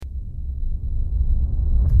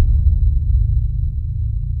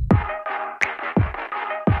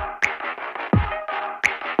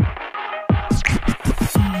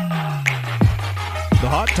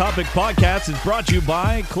Topic Podcast is brought to you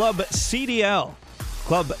by Club CDL.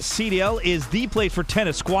 Club CDL is the place for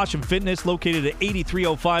tennis, squash, and fitness, located at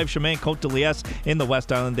 8305 Chemin Côte de Liesse in the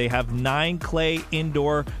West Island. They have 9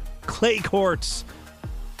 indoor clay courts.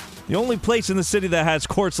 The only place in the city that has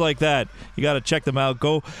courts like that. You got to check them out.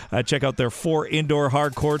 Go check out their 4 indoor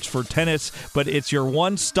hard courts for tennis, but it's your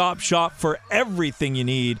one-stop shop for everything you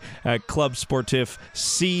need at Club Sportif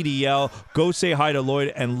CDL. Go say hi to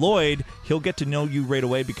Lloyd, and Lloyd, he'll get to know you right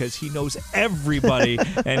away because he knows everybody,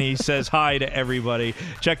 and he says hi to everybody.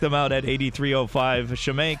 Check them out at 8305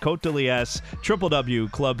 Chemin Côte de Liesse,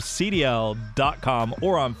 www.clubcdl.com,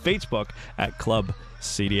 or on Facebook at Club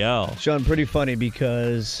CDL. Sean, pretty funny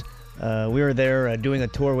because we were there doing a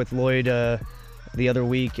tour with Lloyd the other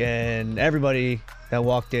week, and everybody that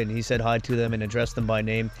walked in, he said hi to them and addressed them by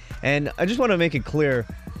name. And I just want to make it clear,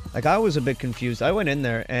 like, I was a bit confused. I went in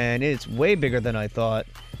there, and it's way bigger than I thought.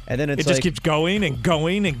 And then it just keeps going and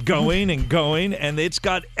going and going and going, and it's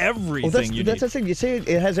got everything you need. That's the thing. You say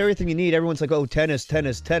it has everything you need. Everyone's like, oh, tennis,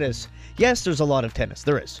 tennis, tennis. Yes, there's a lot of tennis.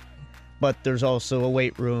 There is. But there's also a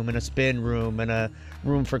weight room and a spin room and a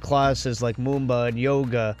room for classes like Moomba and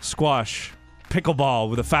yoga. Squash, pickleball,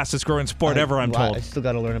 with the fastest growing sport ever, I'm told. I still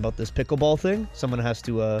got to learn about this pickleball thing. Someone has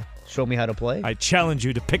to show me how to play. I challenge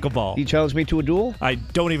you to pickleball. You challenge me to a duel? I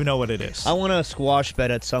don't even know what it is. I want a squash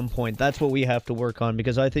bet at some point. That's what we have to work on,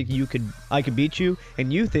 because I think I could beat you,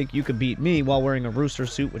 and you think you could beat me while wearing a rooster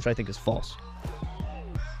suit, which I think is false.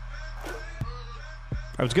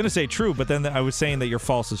 I was going to say true, but then I was saying that your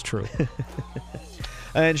false is true.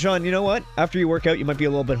 And Sean, you know what? After you work out, you might be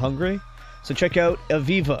a little bit hungry. So check out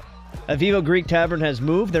Aviva. Aviva Greek Tavern has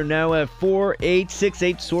moved. They're now at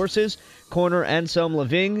 4868 Sources, corner Anselm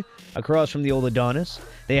Leving, across from the old Adonis.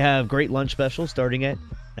 They have great lunch specials starting at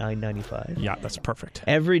 $9.95. Yeah, that's perfect.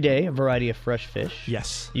 Every day, a variety of fresh fish.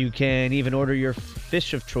 Yes. You can even order your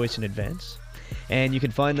fish of choice in advance. And you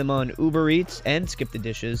can find them on Uber Eats and Skip the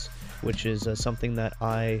Dishes, which is something that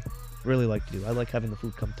I really like to do. I like having the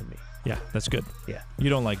food come to me. Yeah, that's good. Yeah. You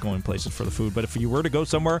don't like going places for the food, but if you were to go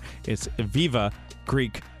somewhere, it's Aviva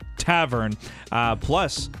Greek Tavern.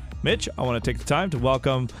 Plus, Mitch, I want to take the time to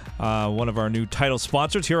welcome one of our new title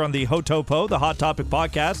sponsors here on the Hotopo, the Hot Topic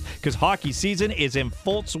Podcast, because hockey season is in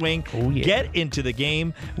full swing. Oh, yeah. Get into the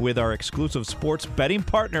game with our exclusive sports betting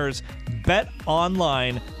partners,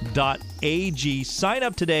 betonline.ag. Sign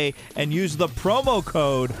up today and use the promo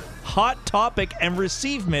code Hot Topic and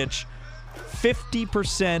receive, Mitch,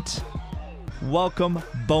 50% welcome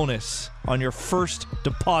bonus on your first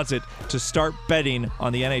deposit to start betting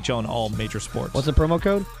on the NHL and all major sports. What's the promo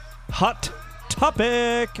code? Hot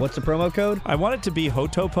Topic. What's the promo code? I want it to be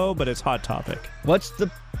Hotopo, but it's Hot Topic. What's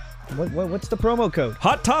the promo code?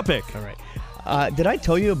 Hot Topic. All right. Did I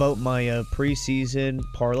tell you about my preseason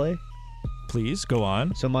parlay? Please, go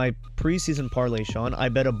on. So my preseason parlay, Sean, I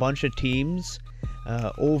bet a bunch of teams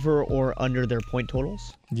over or under their point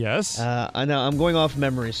totals. Yes. I'm going off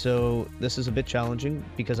memory, so this is a bit challenging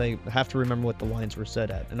because I have to remember what the lines were set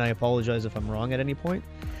at. And I apologize if I'm wrong at any point.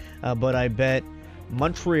 But I bet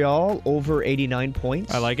Montreal over 89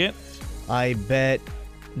 points. I like it. I bet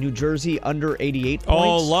New Jersey under 88 points.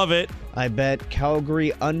 Oh, love it. I bet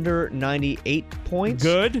Calgary under 98 points.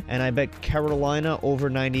 Good. And I bet Carolina over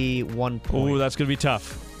 91 points. Ooh, that's going to be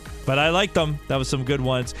tough. But I like them. That was some good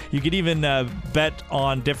ones. You could even bet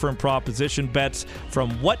on different proposition bets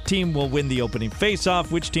from what team will win the opening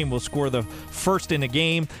faceoff, which team will score the first in a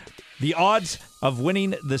game, the odds of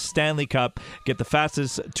winning the Stanley Cup. Get the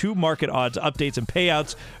fastest to-market odds, updates, and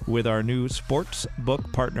payouts with our new sports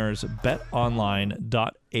book partners,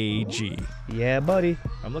 betonline.ag. Yeah, buddy.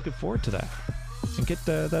 I'm looking forward to that. And get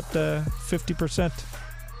that 50%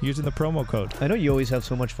 using the promo code. I know you always have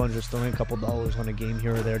so much fun just throwing a couple dollars on a game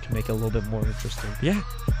here or there to make it a little bit more interesting. Yeah,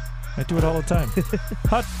 I do it all the time.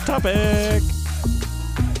 Hot Topic!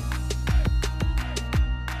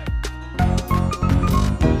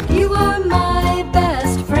 You are my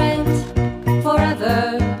best friend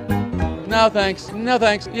forever. No thanks. No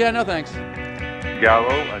thanks. Yeah, no thanks. Gallo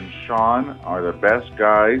and Sean are the best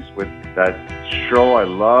guys with that show I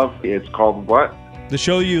love. It's called what? The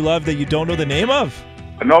show you love that you don't know the name of?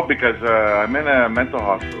 No, because I'm in a mental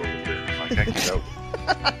hospital. I can't get out.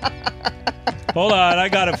 Hold on, I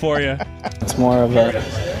got it for you. It's more of a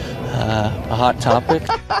hot topic.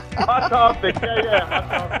 Hot topic,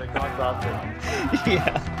 yeah, hot topic.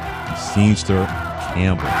 Yeah. Scenester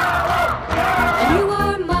Campbell. You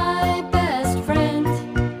are my best friend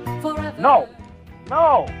forever. No.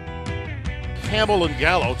 Campbell and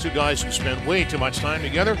Gallo, two guys who spend way too much time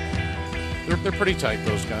together. They're pretty tight,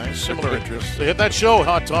 those guys. Similar interests. They hit that show,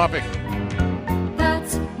 Hot Topic.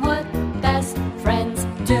 That's what best friends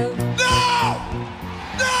do.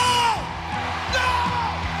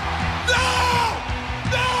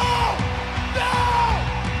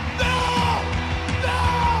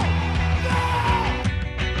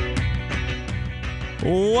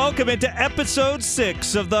 Welcome into episode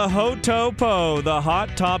 6 of the Hotopo, the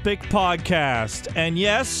Hot Topic podcast. And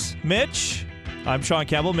yes, Mitch, I'm Sean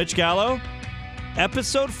Campbell, Mitch Gallo.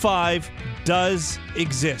 Episode 5 does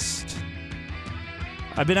exist.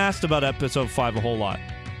 I've been asked about episode 5 a whole lot.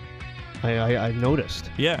 I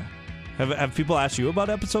noticed. Yeah. Have people asked you about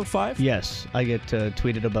episode 5? Yes, I get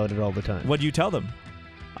tweeted about it all the time. What do you tell them?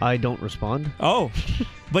 I don't respond. Oh,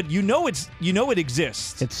 but you know it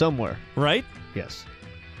exists. It's somewhere. Right? Yes.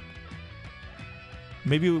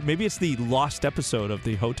 Maybe it's the lost episode of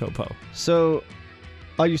the Hotopo. So,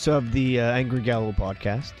 I used to have the Angry Gallo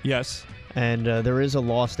podcast. Yes. And there is a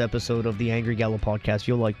lost episode of the Angry Gallo podcast.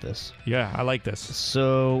 You'll like this. Yeah, I like this.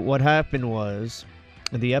 So, what happened was,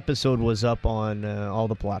 the episode was up on all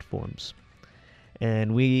the platforms.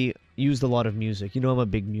 And we used a lot of music. You know I'm a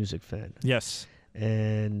big music fan. Yes.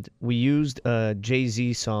 And we used a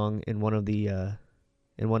Jay-Z song in one of the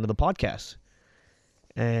podcasts.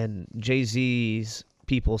 And Jay-Z's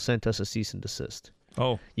people sent us a cease and desist.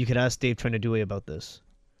 Oh. You could ask Dave Trinidouille about this.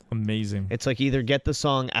 Amazing. It's like either get the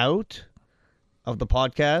song out of the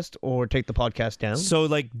podcast or take the podcast down. So,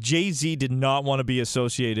 like, Jay-Z did not want to be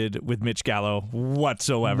associated with Mitch Gallo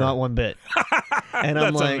whatsoever. Not one bit. And That's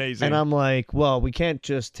I'm like, amazing. And I'm like, well, we can't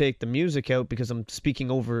just take the music out because I'm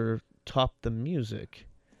speaking over top the music.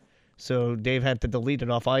 So Dave had to delete it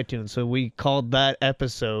off iTunes. So we called that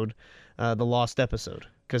episode the lost episode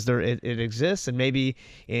because it exists, and maybe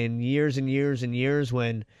in years and years and years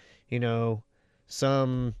when, you know,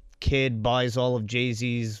 some kid buys all of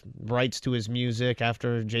Jay-Z's rights to his music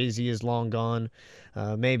after Jay-Z is long gone,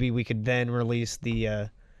 maybe we could then release the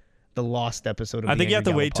lost episode of I the think you have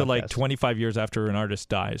to Angry wait Gallo till like podcast. 25 years after an artist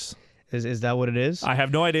dies. Is that what it is? I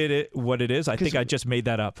have no idea what it is. I think I just made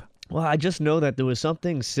that up. Well, I just know that there was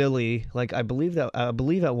something silly. Like I believe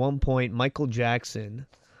at one point Michael Jackson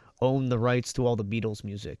owned the rights to all the Beatles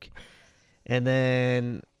music, and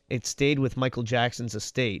then it stayed with Michael Jackson's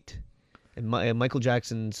estate, and Michael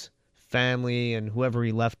Jackson's family and whoever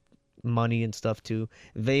he left money and stuff to,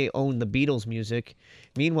 they own the Beatles music.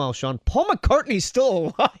 Meanwhile, Sean, Paul McCartney's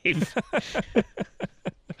still alive.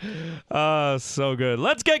 So good.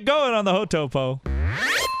 Let's get going on the Hotopo.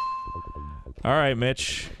 All right,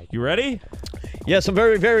 Mitch. You ready? Yes, I'm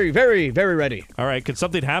very, very, very, very ready. All right. Could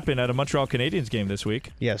something happen at a Montreal Canadiens game this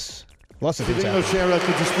week? Yes. Lots of things Cédric happen. Chara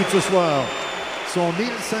qui dispute ce soir son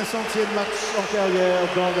 1500e match en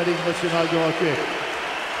carrière dans la Ligue nationale de hockey.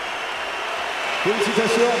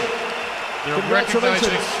 Félicitations. They're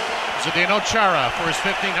recognizing Zdeno Chara for his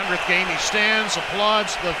 1500th game. He stands,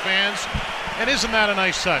 applauds the fans, and isn't that a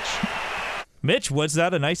nice touch? Mitch, was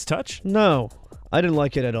that a nice touch? No, I didn't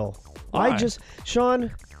like it at all. Why?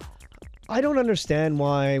 Sean, I don't understand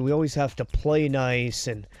why we always have to play nice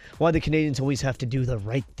and why the Canadians always have to do the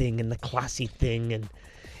right thing and the classy thing, and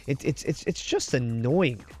it's just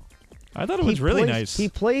annoying. I thought it was really nice. He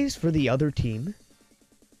plays for the other team.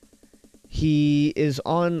 He is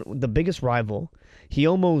on the biggest rival. He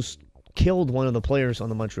almost killed one of the players on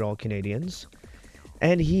the Montreal Canadiens,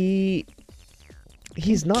 and he's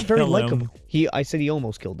not very Kill him. likable. I said he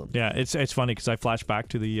almost killed him. Yeah, it's funny because I flashed back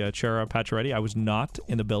to the Chara Pacioretty. I was not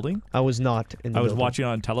in the building. I was not in the I was building. watching it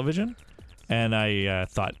on television, and I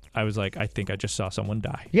thought, I was like, I think I just saw someone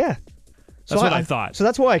die. Yeah. That's what I thought. So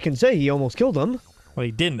that's why I can say he almost killed him. Well,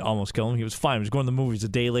 he didn't almost kill him. He was fine. He was going to the movies a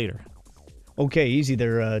day later. Okay, easy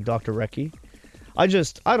there, Dr. Recchi. I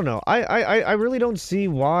don't know. I really don't see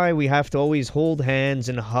why we have to always hold hands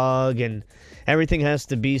and hug and everything has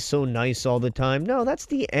to be so nice all the time. No, that's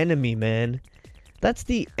the enemy, man. That's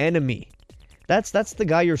the enemy. That's the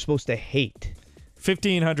guy you're supposed to hate.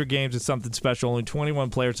 1,500 games is something special. Only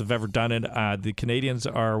 21 players have ever done it. The Canadians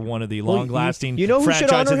are one of the long-lasting you know who should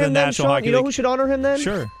franchises honor in him the then, National Sean? Hockey You know League. who should honor him then?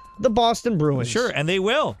 Sure. The Boston Bruins. Sure, and they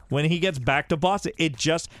will when he gets back to Boston. It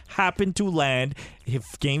just happened to land.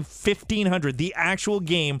 Game 1,500, the actual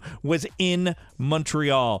game was in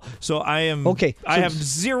Montreal. So I am Okay. I have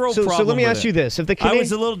zero problem. So let me with ask it. you this: if the I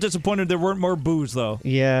was a little disappointed there weren't more boos, though.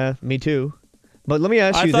 Yeah, me too. But let me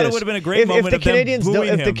ask I you thought this: it would have been a great moment if the of them Canadians booing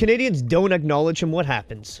if the him. Canadians don't acknowledge him, what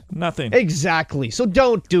happens? Nothing. Exactly. So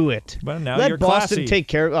don't do it. But now Let you're Boston classy. take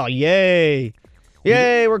care of. Oh, yay!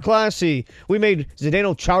 Yay, we're classy. We made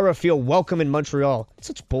Zdeno Chara feel welcome in Montreal.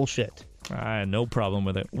 Such bullshit. No problem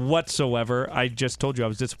with it whatsoever. I just told you I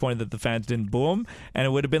was disappointed that the fans didn't boo him, and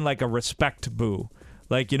it would have been like a respect boo.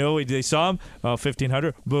 Like, you know, they saw him,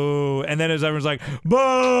 1,500, boo. And then as everyone's like,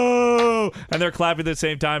 boo! And they're clapping at the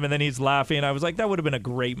same time, and then he's laughing. I was like, that would have been a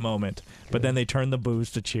great moment. But then they turned the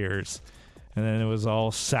boos to cheers. And then it was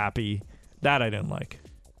all sappy. That I didn't like.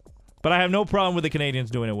 But I have no problem with the Canadians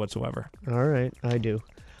doing it whatsoever. All right, I do.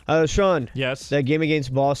 Sean. Yes. That game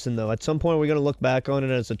against Boston, though, at some point we're going to look back on it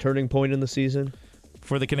as a turning point in the season.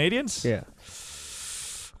 For the Canadians? Yeah.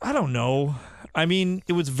 I don't know. I mean,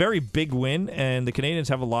 it was a very big win, and the Canadians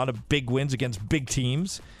have a lot of big wins against big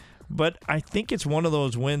teams. But I think it's one of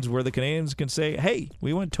those wins where the Canadians can say, hey,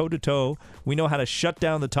 we went toe-to-toe. We know how to shut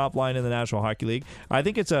down the top line in the National Hockey League. I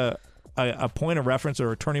think it's a point of reference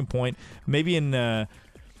or a turning point, maybe in the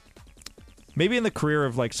career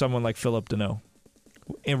of like someone like Philip Deneau.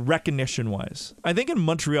 In recognition-wise. I think in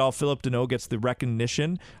Montreal, Philip Deneau gets the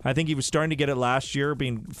recognition. I think he was starting to get it last year,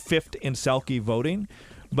 being 5th in Selke voting.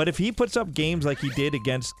 But if he puts up games like he did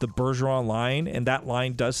against the Bergeron line, and that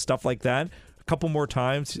line does stuff like that, a couple more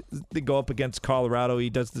times, they go up against Colorado, he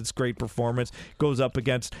does this great performance, goes up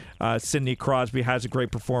against Sidney Crosby, has a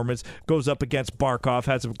great performance, goes up against Barkov,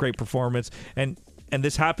 has a great performance, and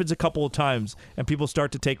this happens a couple of times, and people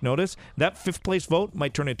start to take notice, that 5th place vote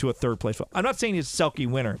might turn into a 3rd place vote. I'm not saying he's a Selke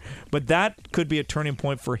winner, but that could be a turning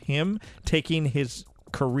point for him taking his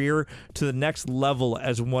career to the next level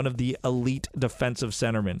as one of the elite defensive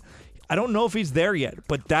centermen. I don't know if he's there yet,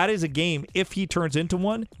 but that is a game, if he turns into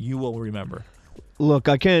one, you will remember. Look,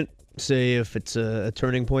 I can't say if it's a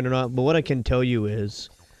turning point or not, but what I can tell you is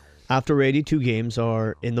after 82 games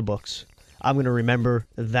are in the books, I'm going to remember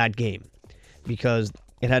that game. Because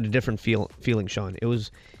it had a different feeling, Sean.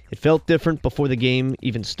 It felt different before the game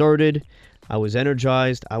even started. I was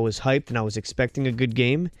energized, I was hyped, and I was expecting a good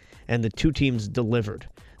game, and the two teams delivered.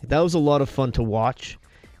 That was a lot of fun to watch,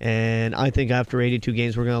 and I think after 82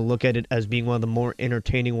 games, we're going to look at it as being one of the more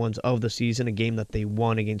entertaining ones of the season, a game that they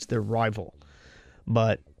won against their rival.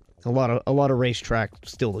 But a lot of racetrack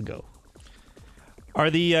still to go. Are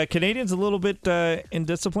the Canadians a little bit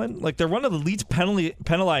indisciplined? Like, they're one of the least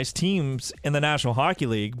penalized teams in the National Hockey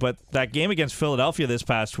League, but that game against Philadelphia this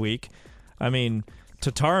past week, I mean,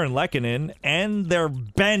 Tatar and Lehkonen and their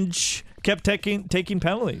bench kept taking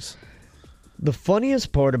penalties. The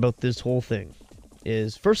funniest part about this whole thing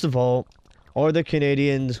is, first of all, do the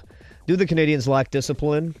Canadians lack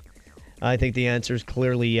discipline? I think the answer is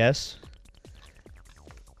clearly yes.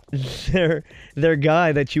 Their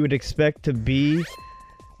guy that you would expect to be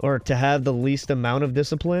or to have the least amount of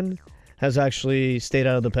discipline has actually stayed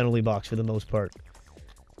out of the penalty box for the most part.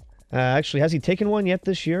 Actually, has he taken one yet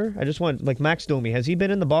this year? I just want, like, Max Domi, has he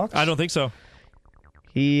been in the box? I don't think so.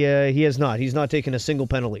 He has not. He's not taken a single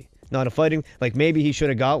penalty. Not a fighting. Like, maybe he should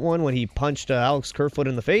have got one when he punched Alex Kerfoot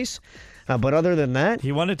in the face. But other than that...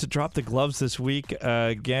 He wanted to drop the gloves this week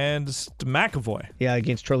against McAvoy. Yeah,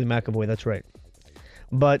 against Charlie McAvoy, that's right.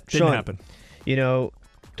 But, Didn't Sean, happen. You know,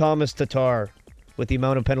 Thomas Tatar, with the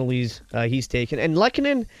amount of penalties he's taken. And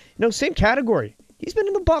Lehkonen, same category. He's been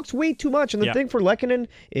in the box way too much. And the thing for Lehkonen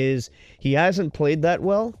is he hasn't played that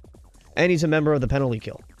well, and he's a member of the penalty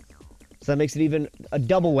kill. So that makes it even a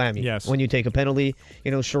double whammy when you take a penalty.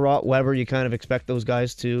 Sherratt, Weber, you kind of expect those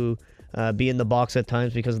guys to be in the box at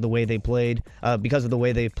times because of the way they played, because of the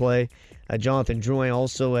way they play. Jonathan Drouin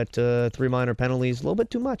also at 3 minor penalties. A little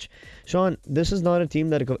bit too much. Sean, this is not a team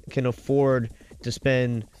that can afford to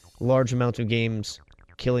spend large amounts of games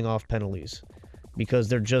killing off penalties because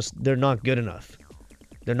they're not good enough.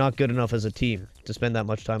 They're not good enough as a team to spend that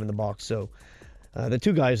much time in the box. So the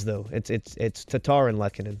two guys, though, it's Tatar and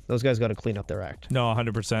Lehkonen. Those guys got to clean up their act. No,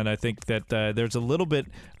 100%. I think that there's a little bit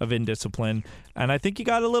of indiscipline, and I think you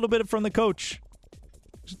got a little bit from the coach.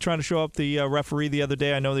 Trying to show up the referee the other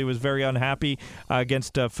day. I know he was very unhappy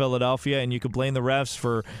against Philadelphia, and you could blame the refs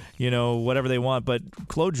for whatever they want. But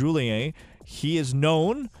Claude Julien, he is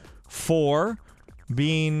known for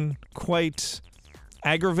being quite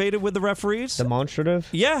aggravated with the referees. Demonstrative?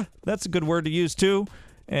 Yeah, that's a good word to use too.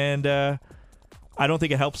 And I don't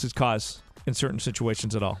think it helps his cause in certain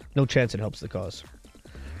situations at all. No chance it helps the cause.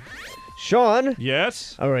 Sean?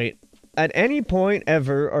 Yes? All right. At any point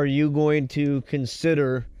ever, are you going to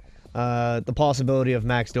consider the possibility of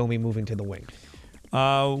Max Domi moving to the wing?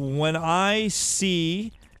 When I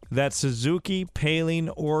see that Suzuki, Paling,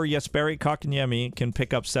 or Jesperi Kotkaniemi can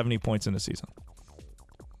pick up 70 points in a season.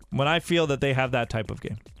 When I feel that they have that type of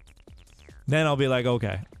game, then I'll be like,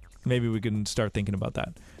 okay, maybe we can start thinking about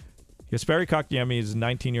that. Jesperi Kotkaniemi is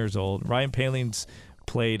 19 years old. Ryan Paling's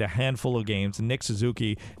played a handful of games, and Nick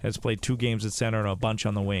Suzuki has played 2 games at center and a bunch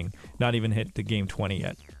on the wing. Not even hit the game 20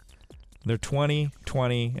 yet. They're 20,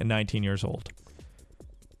 20, and 19 years old.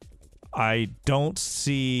 I don't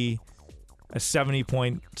see a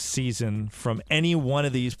 70-point season from any one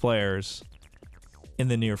of these players in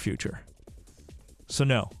the near future. So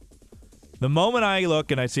no. The moment I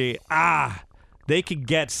look and I see, they could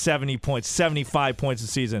get 70 points, 75 points a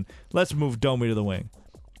season, let's move Domi to the wing.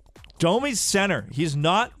 Domi's center. He's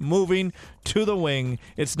not moving to the wing.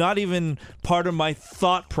 It's not even part of my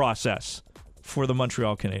thought process for the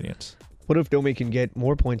Montreal Canadiens. What if Domi can get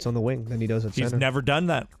more points on the wing than he does at center? He's never done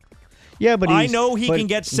that. Yeah, but I know he can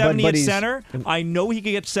get 70 at center. I know he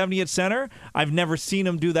can get 70 at center. I've never seen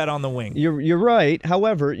him do that on the wing. You're right.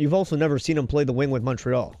 However, you've also never seen him play the wing with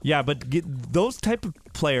Montreal. Yeah, but those type of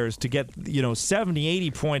players to get 70,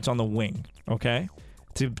 80 points on the wing, okay?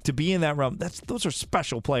 To be in that realm, those are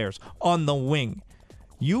special players on the wing.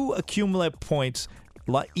 You accumulate points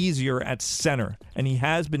a lot easier at center, and he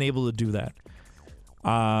has been able to do that.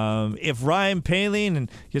 If Ryan Poehling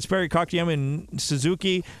and Jesperi Kotkaniemi and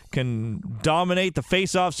Suzuki can dominate the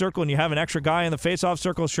face-off circle and you have an extra guy in the face-off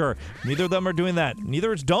circle, sure. Neither of them are doing that.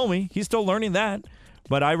 Neither is Domi. He's still learning that.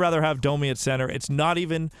 But I'd rather have Domi at center. It's not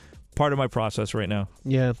even part of my process right now.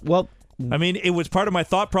 Yeah, well... I mean, it was part of my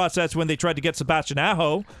thought process when they tried to get Sebastian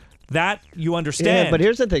Aho. That you understand. Yeah, but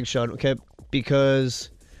here's the thing, Sean, okay?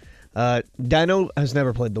 Because Dano has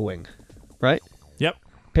never played the wing, right? Yep.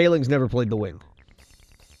 Poehling's never played the wing.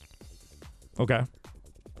 Okay.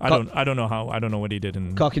 I don't know how. I don't know what he did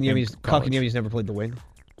in Kotkaniemi's never played the wing.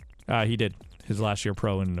 He did his last year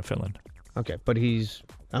pro in Finland. Okay, but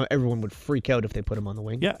everyone would freak out if they put him on the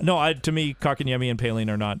wing. Yeah, no. To me, Kotkaniemi and Poehling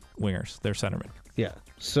are not wingers; they're centermen. Yeah.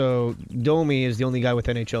 So Domi is the only guy with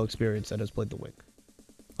NHL experience that has played the wing.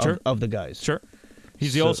 Of the guys. Sure.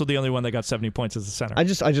 He's also the only one that got 70 points as a center. I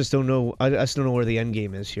just don't know. I just don't know where the end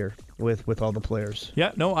game is here with all the players.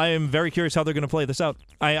 Yeah, no, I am very curious how they're going to play this out.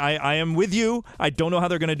 I am with you. I don't know how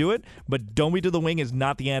they're going to do it, but Domi to the wing is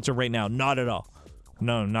not the answer right now. Not at all.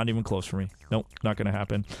 No, not even close for me. Nope, not going to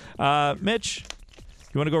happen. Mitch,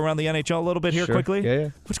 you want to go around the NHL a little bit here quickly? Yeah.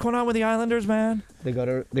 What's going on with the Islanders, man? They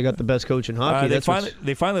got the best coach in hockey.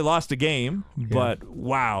 They finally lost a game, but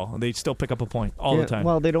wow, they still pick up a point all the time.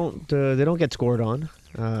 Well, they don't get scored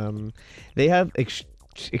on. They have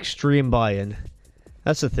extreme buy-in.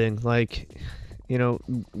 That's the thing. Like,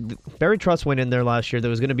 Barry Trotz went in there last year. There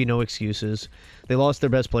was going to be no excuses. They lost their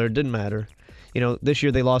best player. It didn't matter. This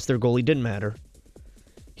year they lost their goalie. Didn't matter.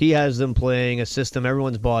 He has them playing a system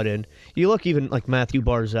everyone's bought in. You look even like Matthew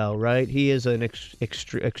Barzal, right? He is an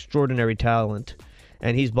extraordinary talent,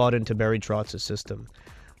 and he's bought into Barry Trotz's system.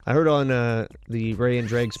 I heard on the Ray and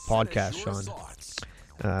Dregs podcast,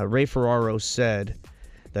 Sean, Ray Ferraro said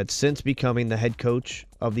that since becoming the head coach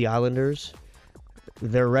of the Islanders,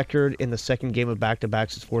 their record in the second game of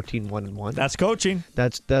back-to-backs is 14-1-1. That's coaching.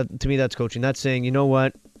 To me, that's coaching. That's saying, you know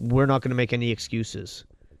what? We're not going to make any excuses.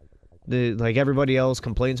 Like everybody else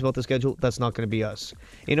complains about the schedule, that's not going to be us.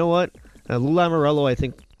 You know what? Lou Lamoriello, I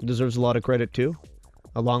think, deserves a lot of credit too,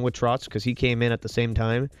 along with Trotz, because he came in at the same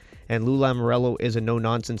time. And Lou Lamoriello is a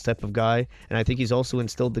no-nonsense type of guy. And I think he's also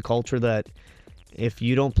instilled the culture that if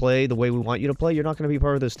you don't play the way we want you to play, you're not going to be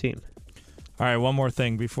part of this team. All right, one more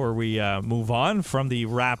thing before we move on from the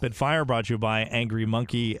Rapid Fire, brought to you by Angry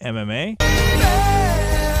Monkey MMA.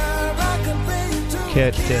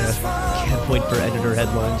 Can't wait for editor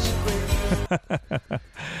headlines.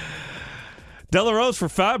 Delarose for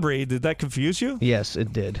Fabry, did that confuse you? Yes,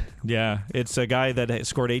 it did. Yeah, it's a guy that has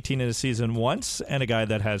scored 18 in a season once and a guy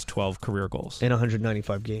that has 12 career goals. In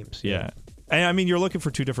 195 games. Yeah. And I mean, you're looking for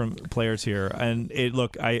two different players here. And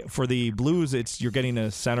for the Blues, you're getting a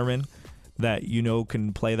centerman that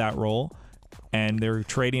can play that role. And they're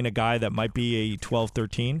trading a guy that might be a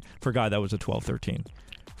 12-13 for a guy that was a 12-13.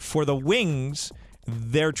 For the Wings,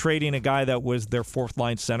 they're trading a guy that was their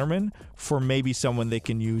fourth-line centerman for maybe someone they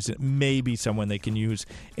can use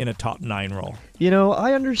in a top 9 role.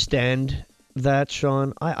 I understand that,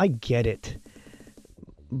 Sean. I get it.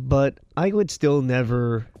 But I would still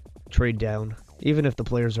never trade down, even if the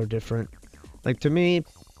players are different. Like, to me,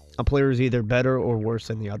 a player is either better or worse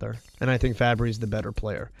than the other. And I think Fabry's the better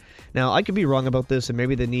player. Now, I could be wrong about this, and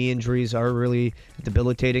maybe the knee injuries are really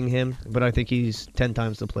debilitating him, but I think he's 10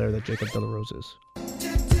 times the player that Jacob Delarose is.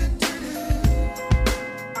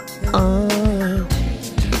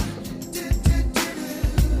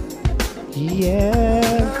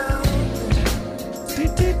 Yeah.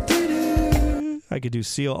 I could do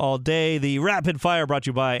Seal all day. The Rapid Fire brought to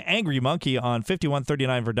you by Angry Monkey on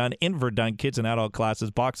 5139 Verdun in Verdun. Kids and adult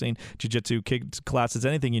classes, boxing, jiu-jitsu, kids classes,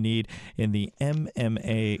 anything you need in the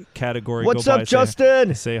MMA category. What's up,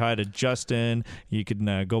 Justin? Say hi to Justin. You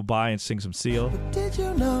can go by and sing some Seal. But did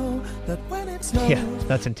you know that when it snows... Yeah,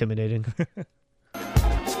 that's intimidating.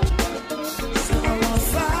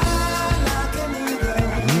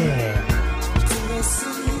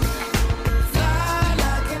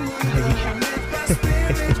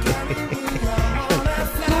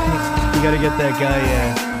 You gotta get that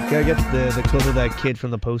guy, gotta get the clip of that kid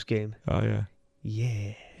from the post game. Oh, yeah.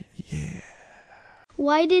 Yeah.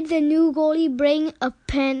 Why did the new goalie bring a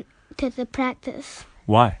pen to the practice?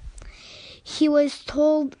 Why? He was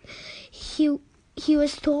told he'd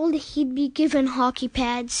be given hockey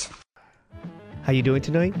pads. How you doing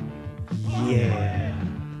tonight? Yeah.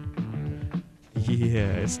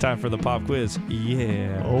 Yeah, it's time for the pop quiz.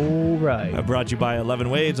 Yeah. All right. Brought to you by 11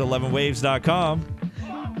 Waves, 11waves.com.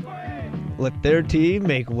 Let their team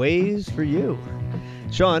make waves for you.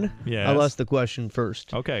 Sean, Yes. I'll ask the question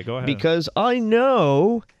first. Okay, go ahead. Because I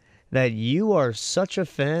know that you are such a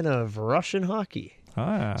fan of Russian hockey.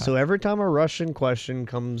 So every time a Russian question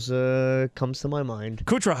comes to my mind,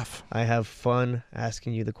 Kucherov, I have fun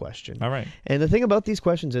asking you the question. All right. And the thing about these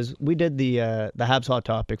questions is we did the Habs Hot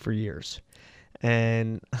Topic for years.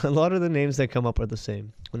 And a lot of the names that come up are the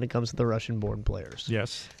same when it comes to the Russian-born players.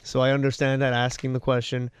 Yes. So I understand that asking the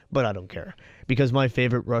question, but I don't care. Because my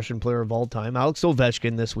favorite Russian player of all time, Alex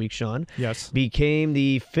Ovechkin this week, Sean, Yes. became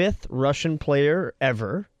the 5th Russian player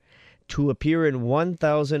ever to appear in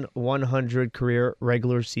 1,100 career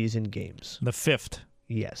regular season games. The 5th.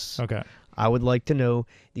 Yes. Okay. I would like to know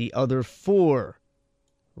the other 4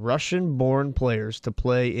 Russian-born players to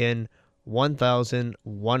play in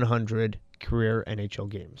 1,100 career NHL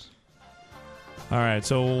games. All right,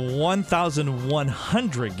 so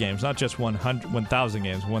 1,100 games, not just 1,000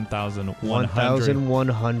 games, 1,100.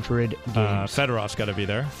 1,100 games. Fedorov's got to be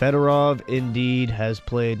there. Fedorov, indeed, has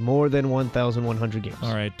played more than 1,100 games.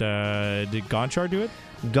 All right, did Gonchar do it?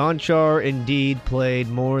 Gonchar, indeed, played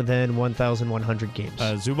more than 1,100 games.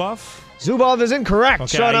 Zubov? Zubov is incorrect.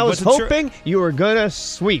 Okay, Sean, I was wasn't hoping you were going to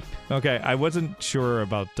sweep. Okay, I wasn't sure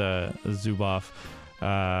about Zubov.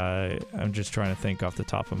 I'm just trying to think off the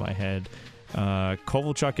top of my head.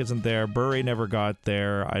 Kovalchuk isn't there. Bure never got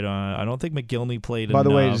there. I don't think McGillney played enough. By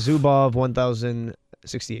the way, Zubov,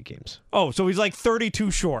 1,068 games. Oh, so he's like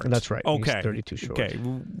 32 short. That's right. Okay. He's 32 short. Okay.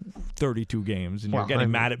 32 games, and Well, you're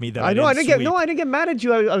getting mad at me that I know. I didn't sweep. get mad at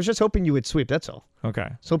you. I was just hoping you would sweep. That's all. Okay.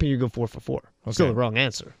 I was hoping you'd go 4 for 4. Still the wrong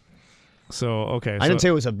answer. So, okay. I didn't say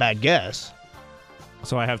it was a bad guess.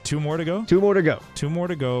 So I have 2 more to go? 2 more to go. 2 more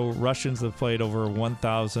to go. Russians have played over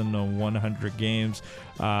 1,100 games.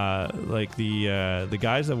 Like the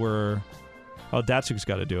guys that were... Oh, Datsuk's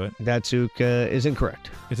got to do it. Datsuk is incorrect.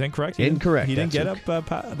 Is incorrect? Incorrect. He didn't get Datsuk.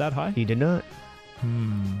 up that high? He did not.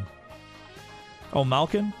 Oh,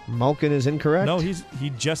 Malkin? Malkin is incorrect. No, he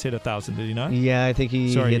just hit 1,000, did he not? Yeah, I think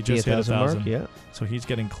he hit the 1,000 mark. Yeah. So he's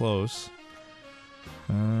getting close.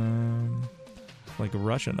 Like a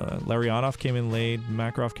Russian. Larionov came in late.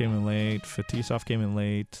 Makarov came in late. Fetisov came in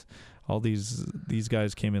late. All these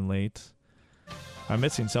guys came in late. I'm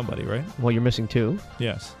missing somebody, right? Well, you're missing 2.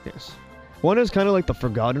 Yes. Yes. One is kind of like the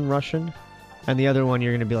forgotten Russian, and the other one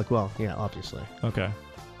you're going to be like, well, yeah, obviously. Okay.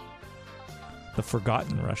 The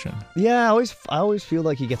forgotten Russian. Yeah, I always feel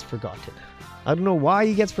like he gets forgotten. I don't know why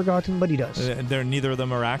he gets forgotten, but he does. Neither of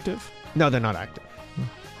them are active? No, they're not active.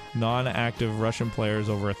 Non-active Russian players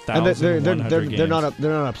over 1,100 games. They're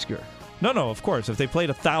not obscure. No, of course. If they played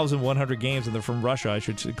 1,100 games and they're from Russia, I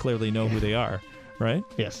should clearly know who they are, right?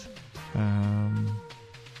 Yes. You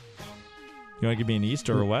want to give me an East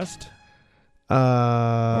or a West?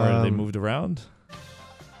 Or they moved around?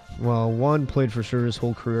 Well, one played for sure his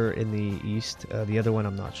whole career in the East. The other one,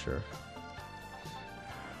 I'm not sure.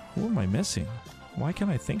 Who am I missing? Why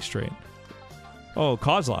can't I think straight? Oh,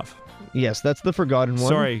 Kozlov. Yes, that's the forgotten one.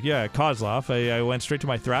 Sorry, yeah, Kozlov. I went straight to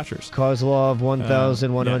my Thrashers. Kozlov,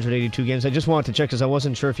 1,182 games. I just wanted to check because I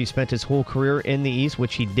wasn't sure if he spent his whole career in the East,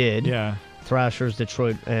 which he did. Yeah. Thrashers,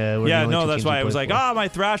 Detroit. That's why I was like, my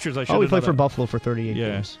Thrashers. I should. Oh, he played for Buffalo for 38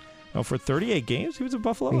 games. Oh, for 38 games? He was at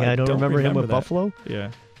Buffalo? Yeah, I don't remember him with Buffalo.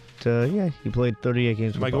 Yeah. He played 38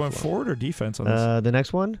 games with Buffalo. Am I going forward or defense on this? The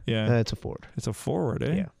next one? Yeah. It's a forward. It's a forward,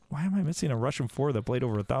 eh? Yeah. Why am I missing a Russian forward that played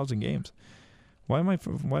over 1,000 games? Why am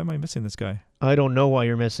I missing this guy? I don't know why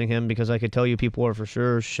you're missing him because I could tell you people are for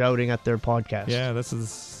sure shouting at their podcast. Yeah, this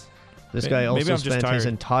is... This guy also spent his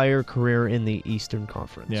entire career in the Eastern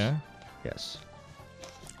Conference. Yeah? Yes.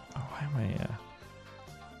 Oh,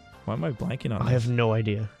 why am I blanking on this? I have no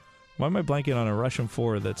idea. Why am I blanking on a Russian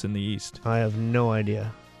forward that's in the East? I have no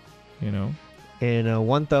idea. You know? In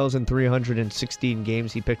 1,316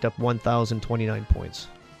 games, he picked up 1,029 points.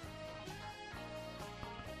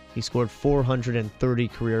 He scored 430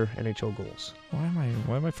 career NHL goals. Why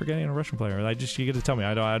am I forgetting a Russian player? You got to tell me.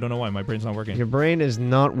 I don't know why my brain's not working. Your brain is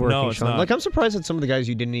not working, no, it's Sean. not. Like, I'm surprised at some of the guys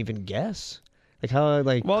you didn't even guess.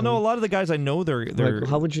 Well, no, a lot of the guys I know they're like,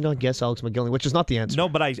 how would you not guess Alex McGillney? Which is not the answer. No,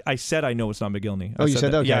 but I said I know it's not McGillney. Oh, you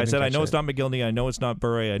said that? Okay, yeah, I said I know it's not McGillney. I know it's not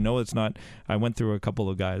Bure. I know it's not. I went through a couple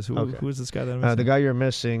of guys. Who is this guy that I'm missing? The guy you're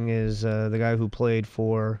missing is the guy who played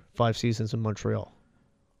for 5 seasons in Montreal.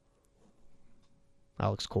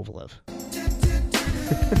 Alex Kovalev.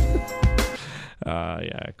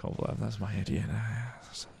 Yeah, Kovalev. That's my idea.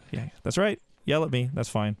 Yeah, that's right. Yell at me. That's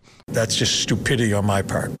fine. That's just stupidity on my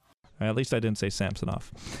part. At least I didn't say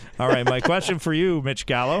Samsonov. All right, my question for you, Mitch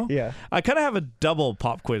Gallo. Yeah. I kind of have a double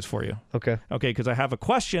pop quiz for you. Okay. Okay, because I have a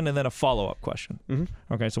question and then a follow-up question.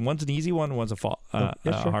 Mm-hmm. Okay, so one's an easy one, one's a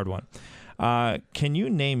sure. hard one. Can you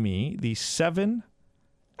name me the 7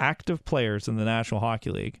 active players in the National Hockey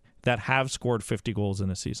League that have scored 50 goals in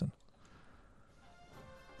a season?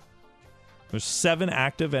 There's 7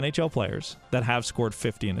 active NHL players that have scored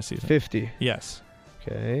 50 in a season. 50. Yes.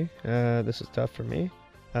 Okay. This is tough for me.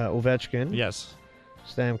 Ovechkin. Yes.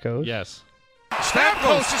 Stamkos. Yes.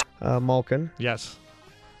 Stamkos! Malkin. Yes.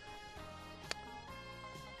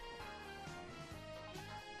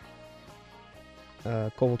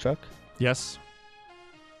 Kovalchuk. Yes.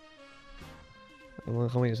 Well,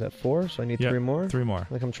 how many is that? 4? So I need 3 more? 3 more.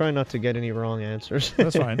 Like, I'm trying not to get any wrong answers.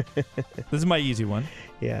 That's fine. This is my easy one.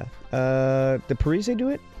 Yeah. Did Parise do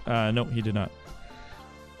it? No, he did not.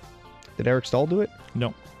 Did Eric Stahl do it?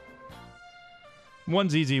 No.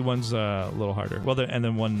 One's easy, one's a little harder. Well, and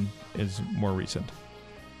then one is more recent.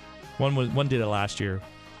 One did it last year.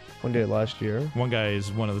 One did it last year. One guy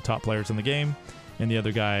is one of the top players in the game, and the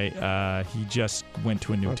other guy, he just went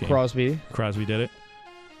to a new team. Crosby. Crosby did it.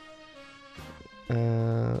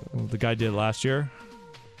 The guy did it last year.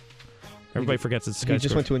 Everybody forgets it's the guy. He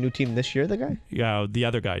just went to a new team this year, the guy? Yeah, the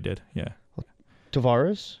other guy did, yeah.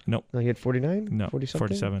 Tavares? Nope. No, he had 49? No,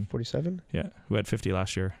 47. 47? Yeah, who had 50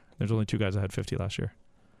 last year. There's only 2 guys that had 50 last year.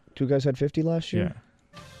 2 guys had 50 last year?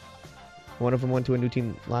 Yeah. One of them went to a new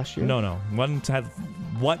team last year? No.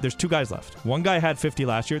 There's 2 guys left. One guy had 50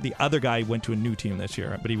 last year. The other guy went to a new team this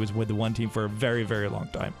year, but he was with the one team for a very, very long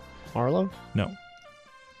time. Arlo? No.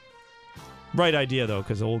 Right idea, though,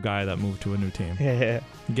 because the old guy that moved to a new team. Yeah.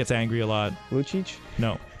 He gets angry a lot. Lucic?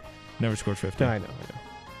 No. Never scored 50. No, I know.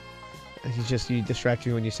 He distracted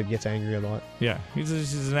you when you said gets angry a lot. Yeah.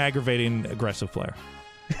 He's an aggravating, aggressive player.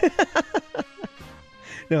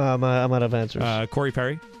 No, I'm out of answers. Corey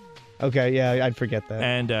Perry. Okay, yeah, I'd forget that.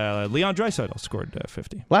 And Leon Draisaitl scored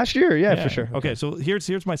 50. Last year, yeah, for sure. Okay, so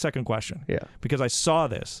here's my second question. Yeah. Because I saw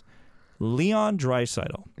this. Leon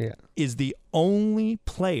Draisaitl is the only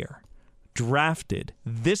player drafted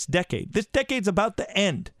this decade. This decade's about to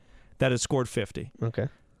end that has scored 50. Okay.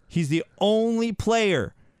 He's the only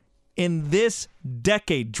player in this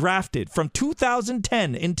decade drafted from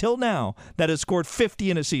 2010 until now that has scored 50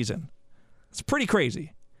 in a season. It's pretty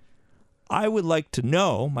crazy. I would like to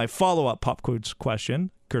know, my follow-up pop quiz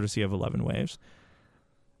question, courtesy of 11 Waves,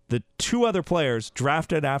 the 2 other players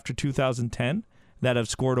drafted after 2010 that have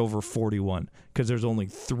scored over 41, because there's only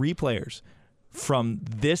 3 players from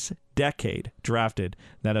this decade drafted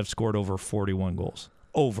that have scored over 41 goals.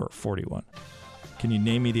 Over 41. Can you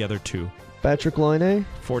name me the other 2? Patrick Laine.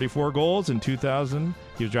 44 goals in 2000.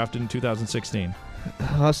 He was drafted in 2016.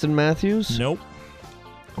 Austin Matthews. Nope.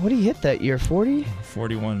 What did he hit that year? 40?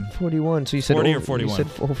 41. 41. So you said 40 or 41? You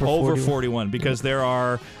said over 41 because there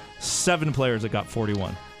are 7 players that got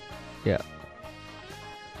 41. Yeah.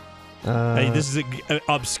 Hey, this is an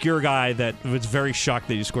obscure guy that was very shocked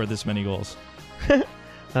that he scored this many goals.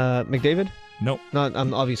 McDavid? Nope.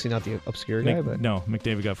 I'm obviously not the obscure guy, but... No,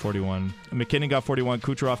 McDavid got 41. McKinnon got 41.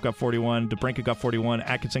 Kucherov got 41. DeBrincat got 41.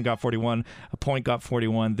 Atkinson got 41. Point got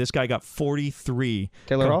 41. This guy got 43.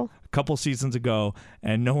 Taylor Hall? A couple seasons ago,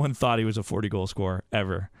 and no one thought he was a 40-goal scorer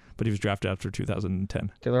ever, but he was drafted after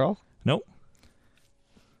 2010. Taylor Hall? Nope.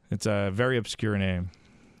 It's a very obscure name.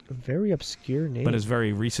 A very obscure name? But it's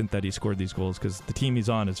very recent that he scored these goals because the team he's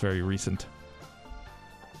on is very recent.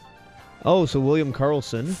 Oh, so William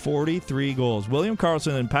Karlsson. 43 goals. William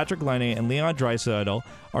Karlsson and Patrick Laine and Leon Draisaitl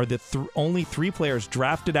are the only 3 players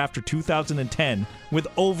drafted after 2010 with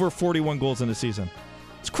over 41 goals in a season.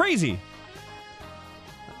 It's crazy.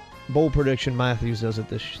 Bold prediction, Matthews does it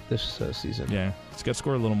this season. Yeah, he's got to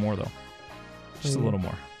score a little more, though. Just a little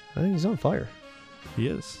more. I think he's on fire. He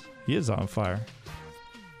is. He is on fire.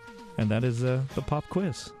 And that is the pop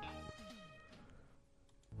quiz.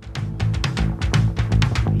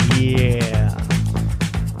 Yeah.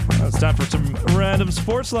 Well, it's time for some random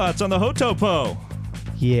sports slots on the Hotopo.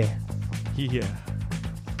 Yeah. Yeah.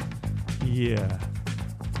 Yeah.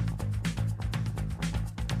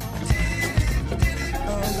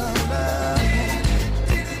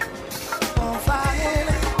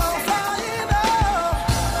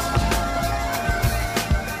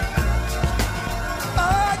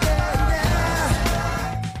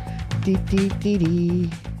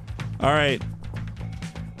 All right.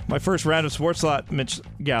 My first random sports slot, Mitch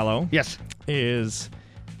Gallo. Yes. Is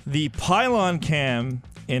the pylon cam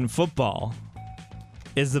in football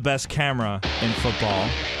is the best camera in football.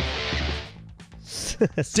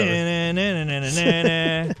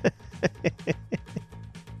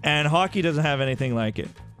 And hockey doesn't have anything like it.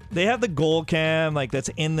 They have the goal cam, like that's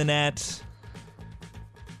in the net.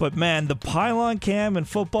 But man, the pylon cam in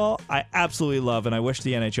football, I absolutely love, and I wish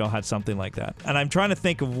the NHL had something like that. And I'm trying to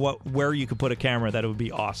think of where you could put a camera that it would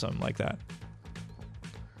be awesome like that.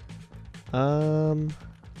 Do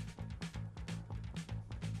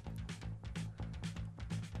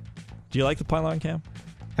you like the pylon cam?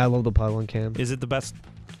 I love the pylon cam. Is it the best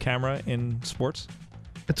camera in sports?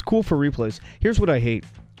 It's cool for replays. Here's what I hate.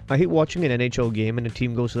 I hate watching an NHL game and a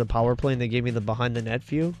team goes to the power play and they gave me the behind the net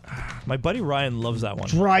view. My buddy Ryan loves that one.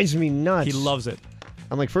 Drives me nuts. He loves it.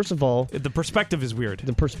 I'm like, first of all, the perspective is weird.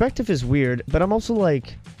 The perspective is weird, but I'm also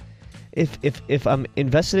like, if I'm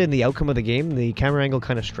invested in the outcome of the game, the camera angle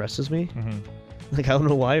kind of stresses me. Mm-hmm. Like, I don't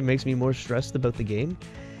know why, it makes me more stressed about the game.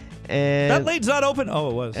 And that lane's not open. Oh,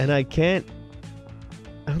 it was. And I can't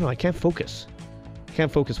focus. I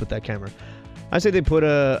can't focus with that camera. I say they put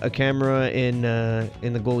a camera in the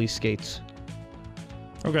goalie skates.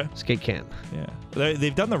 Okay. Skate cam. Yeah.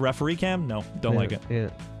 They've done the referee cam? No, don't like it.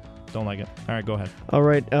 Yeah. Don't like it. All right, go ahead. All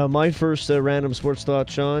right. My first random sports thought,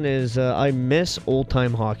 Sean, is I miss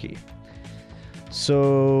old-time hockey.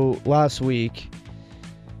 So last week,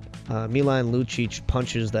 Milan Lucic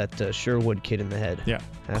punches that Sherwood kid in the head. Yeah,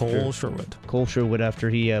 Cole Sherwood. Cole Sherwood after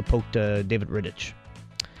he poked David Rittich.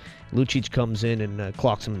 Lucic comes in and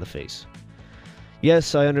clocks him in the face.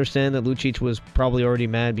 Yes, I understand that Lucic was probably already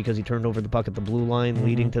mad because he turned over the puck at the blue line,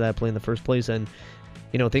 leading to that play in the first place. And,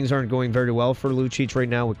 things aren't going very well for Lucic right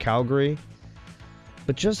now with Calgary.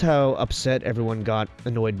 But just how upset everyone got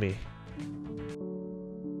annoyed me.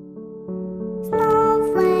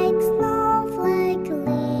 Snowflake, snowflake,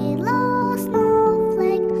 little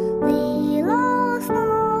snowflake, little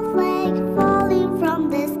snowflake falling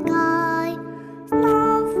from the sky.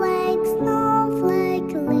 Snowflake,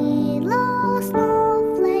 snowflake, little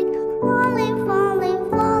snowflake, falling, falling,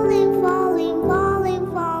 falling, falling, falling,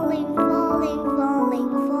 falling, falling,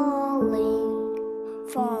 falling,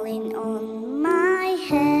 falling on my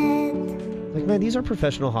head. Like, man, these are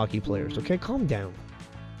professional hockey players, okay? Calm down.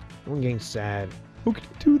 I'm getting sad. How can you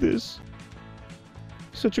do this?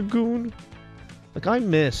 Such a goon. Like, I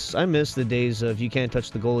miss the days of you can't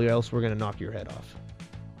touch the goalie or else we're going to knock your head off.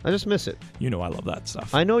 I just miss it. You know I love that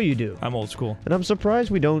stuff. I know you do. I'm old school. And I'm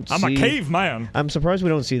surprised we don't I'm a caveman. I'm surprised we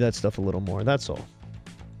don't see that stuff a little more. That's all.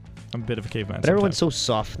 I'm a bit of a caveman. But everyone's so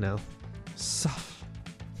soft now. Soft.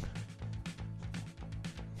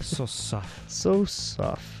 So soft. So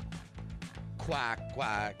soft. Quack,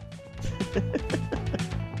 quack.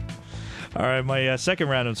 All right, my second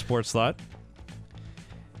random sports thought.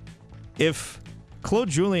 If Claude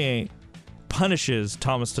Julien punishes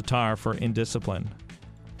Thomas Tatar for indiscipline,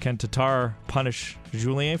 can Tatar punish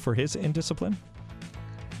Julien for his indiscipline?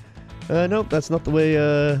 Nope, that's not the way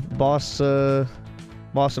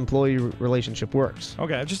boss-employee relationship works.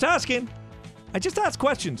 Okay, I'm just asking. I just ask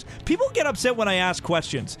questions. People get upset when I ask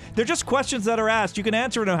questions. They're just questions that are asked. You can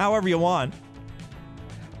answer them however you want.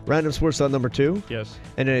 Random sports thought number 2. Yes.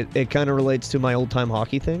 And it kind of relates to my old-time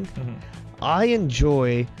hockey thing. Mm-hmm. I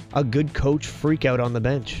enjoy a good coach freak out on the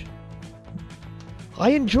bench. I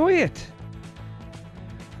enjoy it.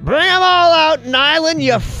 Bring them all out, Nyland,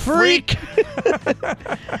 you freak!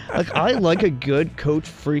 Like, I like a good coach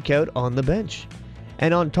freak out on the bench.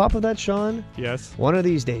 And on top of that, Sean, yes, one of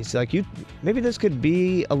these days, like maybe this could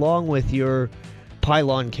be along with your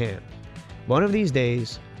pylon cam. One of these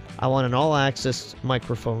days, I want an all-access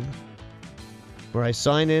microphone where I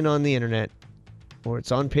sign in on the internet, or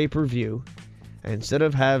it's on pay-per-view, and instead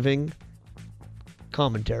of having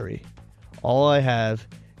commentary, all I have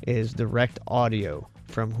is direct audio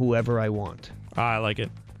from whoever I want. I like it.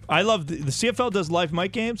 I love the CFL does live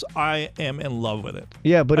mic games. I am in love with it.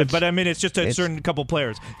 Yeah, but I mean, it's just a certain couple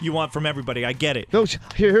players you want from everybody. I get it. No,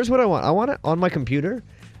 here's what I want. I want it on my computer.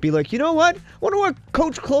 Be like, you know what? Wonder what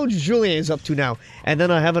Coach Claude Julien is up to now. And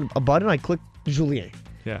then I have a button. I click Julien.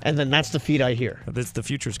 Yeah. And then that's the feed I hear. The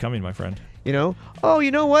future's coming, my friend. Oh,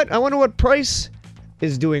 you know what? I wonder what Price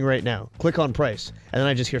is doing right now. Click on Price, and then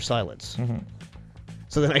I just hear silence. Mm-hmm.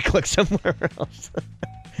 So then I click somewhere else.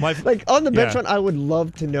 Like, on the bench run, I would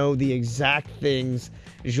love to know the exact things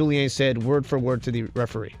Julien said word for word to the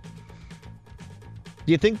referee.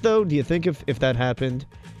 Do you think if that happened,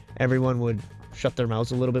 everyone would shut their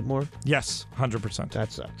mouths a little bit more? Yes, 100%.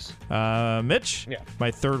 That sucks. Mitch, yeah. My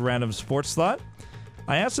third random sports thought.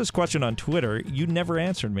 I asked this question on Twitter. You never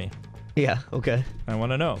answered me. Yeah, okay. I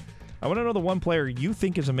want to know. I want to know the one player you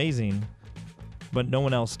think is amazing, but no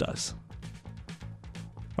one else does.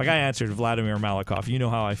 My guy answered Vladimir Malakhov. You know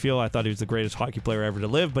how I feel. I thought he was the greatest hockey player ever to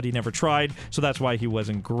live, but he never tried, so that's why he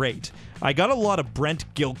wasn't great. I got a lot of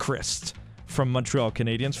Brent Gilchrist from Montreal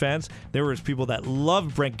Canadiens fans. There was people that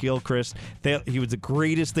loved Brent Gilchrist. He was the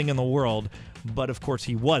greatest thing in the world, but of course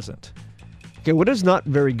he wasn't. Okay, what does not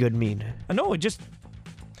very good mean? No, it just...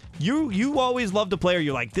 You always loved a player.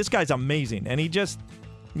 You're like, this guy's amazing, and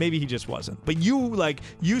maybe he just wasn't. But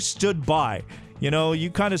you stood by. You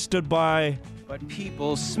kind of stood by... But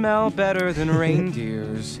people smell better than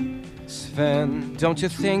reindeers. Sven, don't you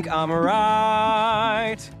think I'm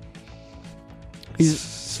right?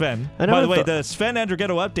 Sven. By the way, the Sven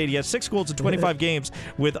Andrighetto update, he has 6 goals in 25 games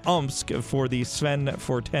with Omsk for the Sven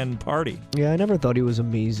for 10 party. Yeah, I never thought he was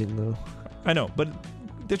amazing, though. I know, but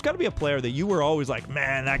there's got to be a player that you were always like,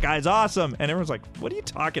 man, that guy's awesome. And everyone's like, what are you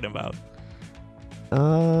talking about?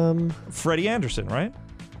 Freddie Anderson, right?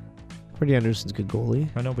 Freddie Anderson's a good goalie.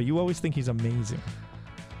 I know, but you always think he's amazing.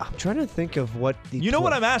 I'm trying to think of what the... You know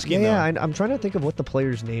what I'm asking, Yeah, I'm trying to think of what the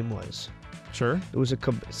player's name was. Sure. It was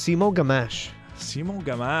Simo Gamache. Simo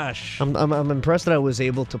Gamache. I'm impressed that I was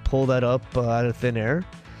able to pull that up out of thin air.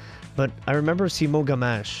 But I remember Simo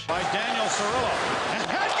Gamache. By Daniel Cirillo. And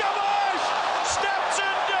Gamache steps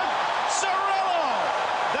into Cirillo.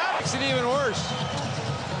 That makes it even worse.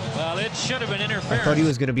 Well, it should have been interference. I thought he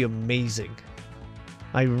was going to be amazing.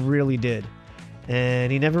 I really did.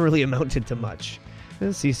 And he never really amounted to much.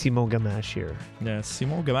 Let's see Simo Gamache here. Yeah,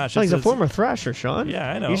 Simo Gamache. Oh, he's a former Thrasher, Sean.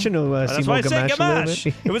 Yeah, I know. You should know Simo Gamache a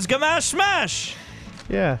little bit. It was Gamache Smash.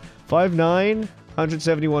 Yeah, 5'9",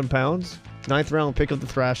 171 pounds. 9th round pick of the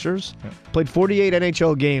Thrashers. Yeah. Played 48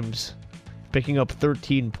 NHL games, picking up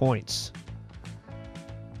 13 points.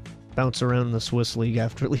 Bounce around in the Swiss League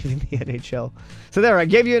after leaving the NHL. So there, I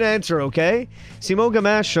gave you an answer, okay? Simo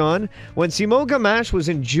Gamache, Sean. When Simo Gamache was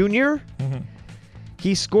in junior,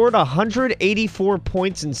 he scored 184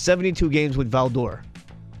 points in 72 games with Val-d'Or.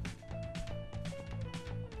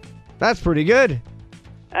 That's pretty good.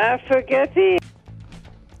 Forget it.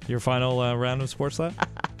 Your final round of sports lab?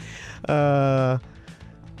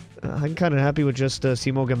 I'm kind of happy with just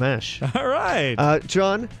Simo Gamache. All right.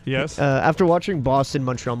 John? Yes? After watching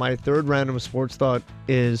Boston-Montreal, my third random sports thought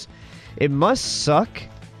is it must suck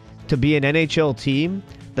to be an NHL team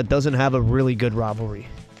that doesn't have a really good rivalry.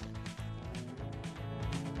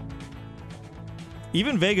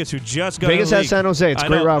 Even Vegas, who just got Vegas has San Jose. It's a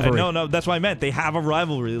great rivalry. No, that's what I meant. They have a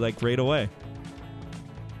rivalry like right away.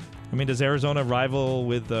 I mean, does Arizona rival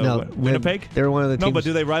with Winnipeg? They're one of the teams. No, but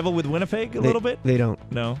do they rival with Winnipeg a little bit? They don't.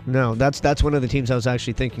 No? No, that's one of the teams I was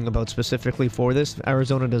actually thinking about specifically for this.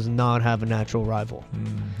 Arizona does not have a natural rival.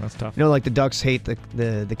 That's tough. Like the Ducks hate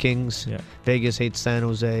the Kings. Yeah. Vegas hates San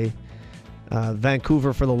Jose.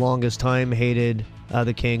 Vancouver, for the longest time, hated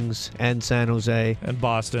the Kings and San Jose. And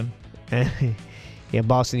Boston. Yeah,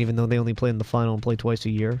 Boston, even though they only play in the final and play twice a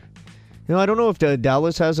year. I don't know if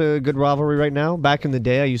Dallas has a good rivalry right now. Back in the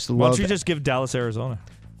day, I used to love... Why don't you just give Dallas, Arizona?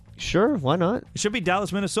 Sure, why not? It should be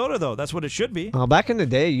Dallas, Minnesota, though. That's what it should be. Back in the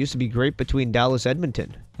day, it used to be great between Dallas,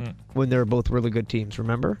 Edmonton, when they were both really good teams,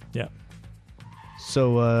 remember? Yeah.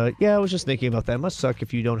 So, I was just thinking about that. It must suck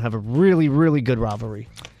if you don't have a really, really good rivalry.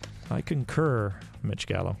 I concur, Mitch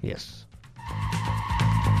Gallo. Yes.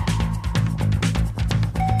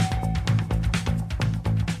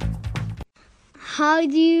 How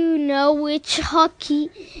do you know which hockey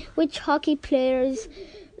players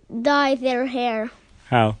dye their hair?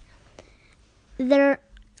 How? They're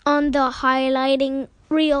on the highlighting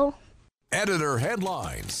reel. Editor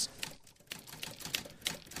headlines.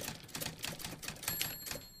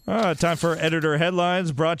 Time for Editor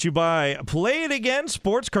Headlines, brought to you by Play It Again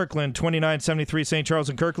Sports Kirkland, 2973 St. Charles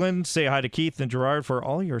and Kirkland. Say hi to Keith and Gerard for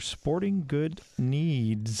all your sporting good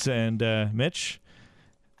needs. And Mitch,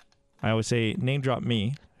 I always say name drop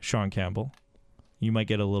me, Sean Campbell. You might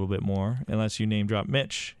get a little bit more. Unless you name drop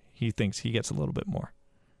Mitch, he thinks he gets a little bit more.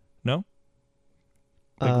 No?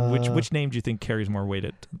 Which name do you think carries more weight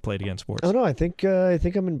at Play It Again Sports? Oh no, I think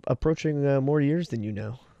I'm approaching more years than you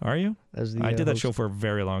now. Are you? I did that host. show for a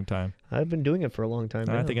very long time. I've been doing it for a long time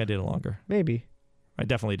now. I think I did it longer. Maybe. I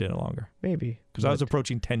definitely did it longer. Maybe. Because I was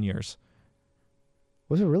approaching 10 years.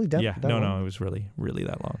 Was it really that long? No, it was really, really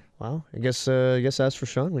that long. Wow. I guess ask for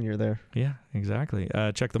Sean when you're there. Yeah, exactly.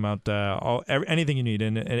 Check them out. Anything you need,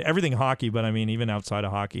 and everything hockey, but I mean, even outside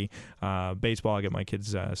of hockey. Baseball, I get my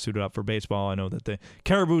kids suited up for baseball. I know that the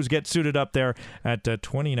Caribous get suited up there at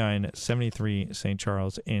 2973 St.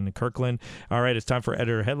 Charles in Kirkland. All right, it's time for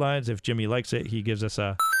Editor Headlines. If Jimmy likes it, he gives us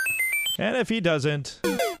a... And if he doesn't...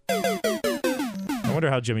 I wonder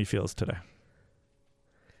how Jimmy feels today.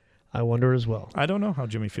 I wonder as well. I don't know how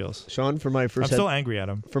Jimmy feels. Sean, for my first I'm still angry at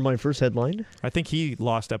him. For my first headline. I think he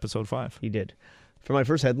lost episode 5. He did. For my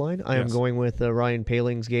first headline, I am going with Ryan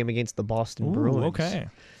Paling's game against the Boston Bruins. Okay.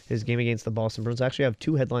 His game against the Boston Bruins. Actually, I have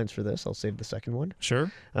 2 headlines for this. I'll save the second one.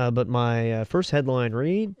 Sure. But my first headline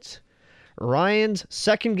reads, Ryan's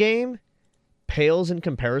second game pales in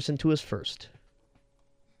comparison to his first.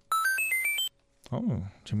 Oh,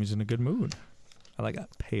 Jimmy's in a good mood. I like that.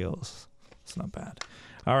 Pales. It's not bad.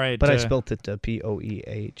 All right. But I spelt it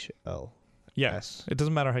P-O-E-H-L. Yes. It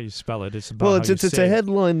doesn't matter how you spell it. It's about it's a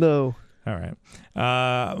headline, though. All right.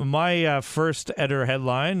 My first Eder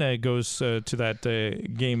headline goes to that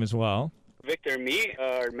game as well. Victor Mete.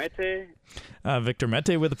 Victor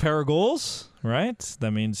Mete with a pair of goals, right?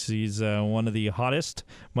 That means he's one of the hottest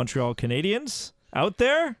Montreal Canadiens out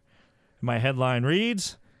there. My headline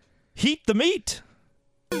reads, Heat the Meat.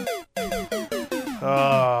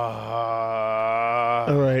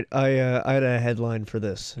 All right, I had a headline for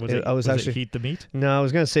this. Was it Heat the Meat? No, I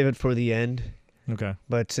was going to save it for the end. Okay.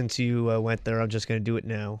 But since you went there, I'm just going to do it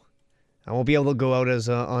now. I won't be able to go out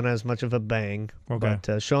on as much of a bang. Okay.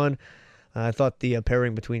 But Sean, I thought the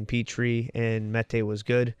pairing between Petrie and Mete was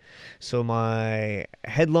good. So my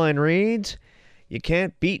headline reads, You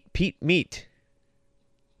can't beat Pete Meat.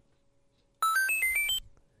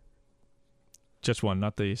 Just one,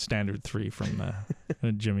 not the standard 3 from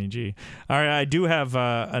Jimmy G. All right, I do have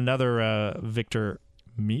another Victor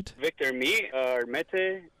Meat. Victor Mete.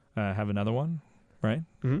 Have another one, right?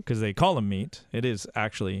 Because they call him Meat. It is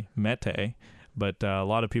actually Mete, but a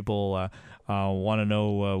lot of people want to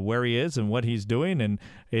know where he is and what he's doing, and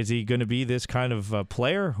is he going to be this kind of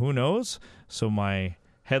player? Who knows? So my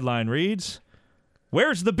headline reads,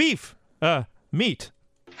 Where's the beef? Meat.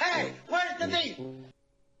 Hey, where's the beef?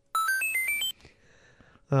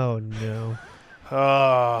 Oh, no.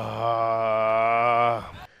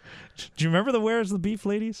 Do you remember the Where's the Beef,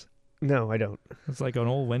 ladies? No, I don't. It's like an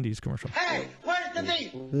old Wendy's commercial. Hey, where's the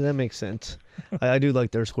beef? That makes sense. I do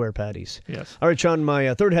like their square patties. Yes. All right, Sean,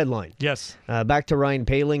 my third headline. Yes. Back to Ryan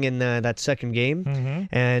Paling in that second game.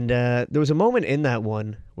 Mm-hmm. And there was a moment in that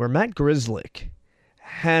one where Matt Grzelcyk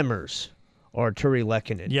hammers Arturi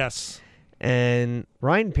Lehkonen. Yes. And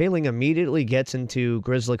Ryan Paling immediately gets into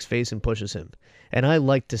Grzelcyk's face and pushes him. And I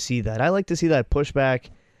like to see that. I like to see that pushback,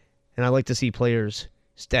 and I like to see players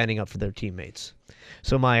standing up for their teammates.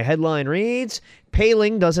 So my headline reads,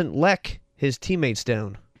 Paling doesn't leck his teammates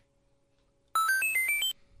down.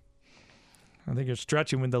 I think you're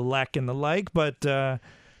stretching with the leck and the like, but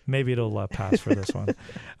maybe it'll pass for this one.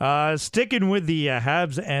 Sticking with the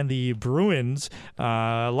Habs and the Bruins,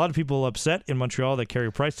 a lot of people upset in Montreal that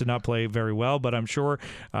Carey Price did not play very well, but I'm sure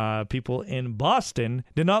people in Boston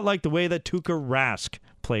did not like the way that Tuukka Rask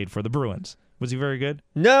played for the Bruins. Was he very good?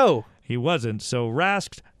 No. He wasn't. So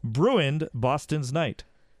Rask ruined Boston's night.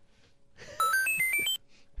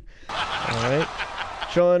 All right.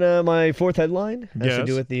 Sean, my fourth headline has to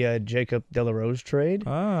do with the Jacob Delarose trade.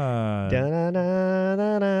 Ah.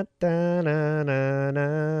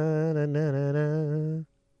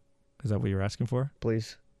 Is that what you're asking for?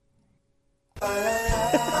 Please.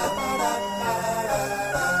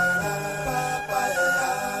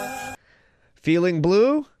 Feeling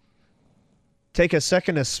blue? Take a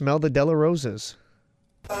second to smell the Delaroses.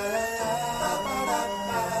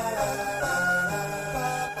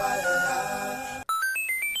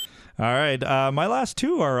 All right. My last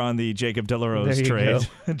 2 are on the Jacob Delarose trade.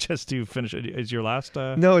 Just to finish it. Is your last?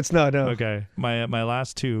 No, it's not. No. Okay. My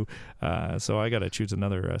last 2. So I got to choose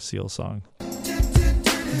another Seal song.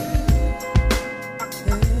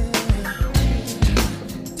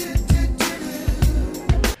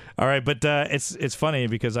 All right, but it's funny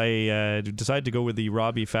because I decided to go with the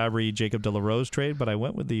Robbie Fabry Jacob Delarose trade, but I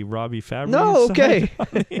went with the Robbie Fabry. No, okay.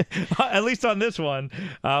 At least on this one,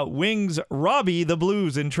 Wings Robbie the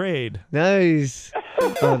Blues in trade. Nice.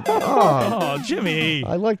 Oh, Jimmy!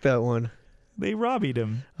 I like that one. They robbied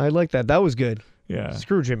him. I like that. That was good. Yeah.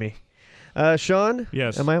 Screw Jimmy. Sean?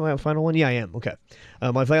 Yes. Am I my final one? Yeah, I am. Okay.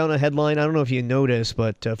 My final headline, I don't know if you noticed,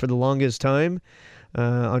 but for the longest time,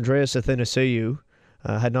 Andreas Athanasiou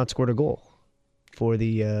had not scored a goal for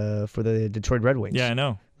the Detroit Red Wings. Yeah, I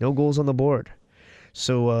know. No goals on the board.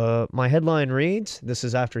 So my headline reads, this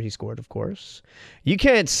is after he scored, of course, "You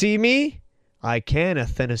can't see me, I can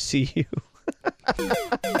Athanasiou."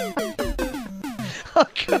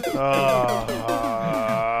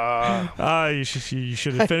 You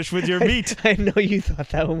should have finished with your meat. I know you thought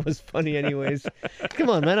that one was funny anyways. Come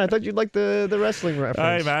on, man. I thought you'd like the wrestling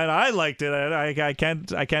reference. Hey, man. I liked it. I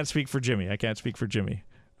can't speak for Jimmy. I can't speak for Jimmy.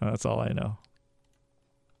 That's all I know.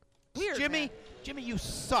 Jimmy, Jimmy, you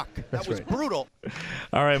suck. That's That was right. brutal.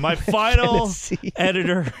 All right, my final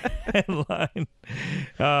editor headline.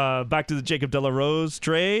 Back to the Jacob De La Rose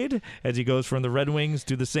trade as he goes from the Red Wings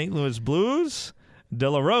to the St. Louis Blues. De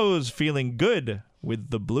La Rose feeling good with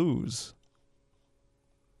the Blues.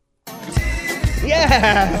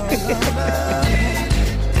 Yeah!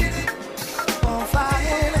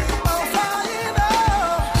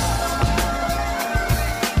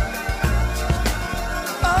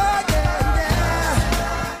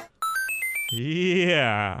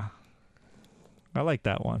 Yeah. I like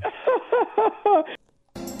that one.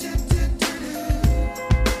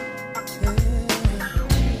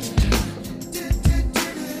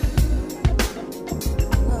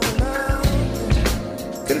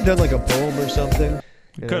 Could have done like a poem or something.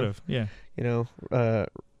 Could have, yeah. You know,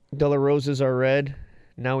 De La Roses are red.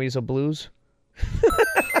 Now he's a blues.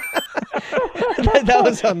 that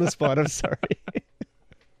was on the spot. I'm sorry.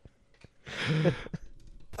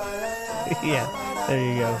 Yeah, there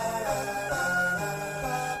you go.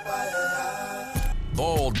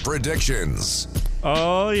 Bold predictions.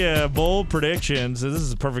 Oh, yeah, bold predictions. This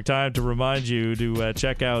is the perfect time to remind you to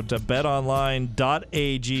check out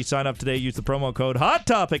betonline.ag. Sign up today, use the promo code Hot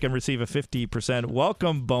Topic, and receive a 50%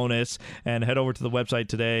 welcome bonus. And head over to the website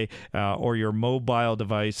today or your mobile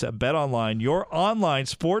device. BetOnline, your online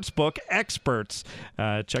sportsbook experts.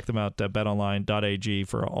 Check them out, betonline.ag,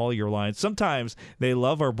 for all your lines. Sometimes they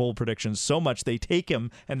love our bold predictions so much they take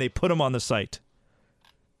them and they put them on the site.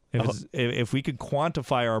 If we could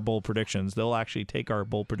quantify our bold predictions, they'll actually take our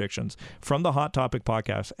bold predictions from the Hot Topic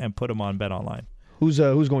podcast and put them on BetOnline. Who's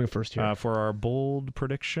going first here? For our bold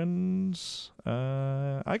predictions,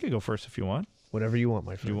 I could go first if you want. Whatever you want,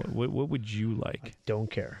 my friend. What would you like? I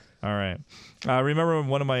don't care. All right. Remember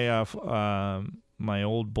one of my my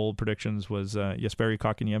old bold predictions was Jesperi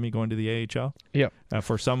Kotkaniemi going to the AHL? Yep.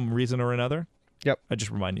 For some reason or another? Yep. I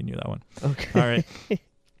just reminded you that one. Okay. All right.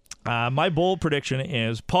 My bold prediction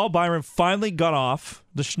is Paul Byron finally got off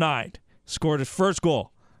the schneid, scored his first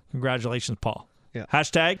goal. Congratulations, Paul. Yeah.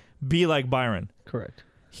 Hashtag be like Byron. Correct.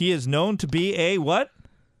 He is known to be a what?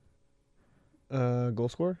 Goal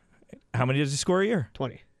scorer? How many does he score a year?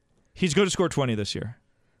 20. He's going to score 20 this year.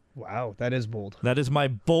 Wow, that is bold. That is my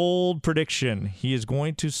bold prediction. He is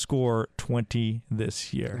going to score 20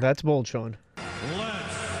 this year. That's bold, Sean.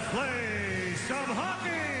 Let's play some hockey.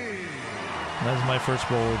 That's my first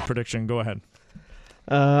bold prediction. Go ahead.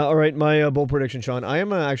 All right, my bold prediction, Sean. I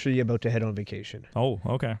am actually about to head on vacation. Oh,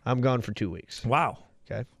 okay. I'm gone for 2 weeks. Wow.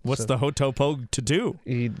 Okay. What's the Hotopo to do?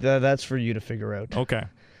 That's for you to figure out. Okay.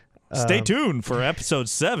 Stay tuned for episode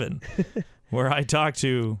 7, where I talk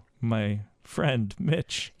to my friend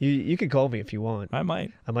Mitch. You can call me if you want. I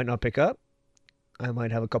might. I might not pick up. I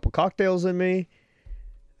might have a couple cocktails in me.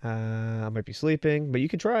 I might be sleeping, but you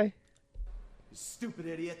can try. Stupid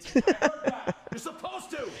idiot. You're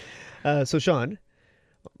supposed to. So, Sean,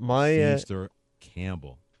 Mr.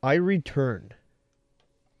 Campbell. I return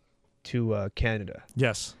to Canada.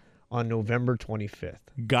 Yes. On November 25th.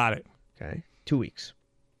 Got it. Okay. 2 weeks.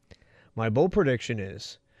 My bold prediction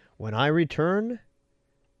is when I return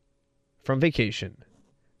from vacation,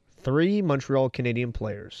 3 Montreal Canadian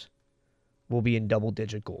players will be in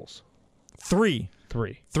double-digit goals. 3.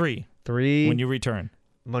 When you return.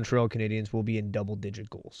 Montreal Canadiens will be in double-digit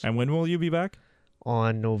goals. And when will you be back?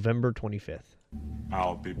 On November 25th.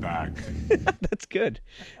 I'll be back. That's good.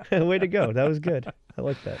 Way to go. That was good. I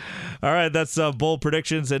like that. All right, that's bold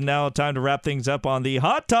predictions, and now time to wrap things up on the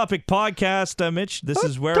Hot Topic podcast. Mitch, this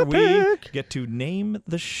is where we get to name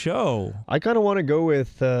the show. I kind of want to go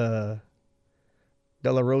with De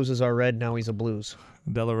La Roses are red, now he's a blues.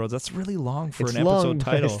 De La Rose. That's really long for It's an long, episode but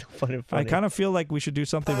title. it's fun and funny. I kind of feel like we should do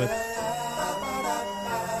something with...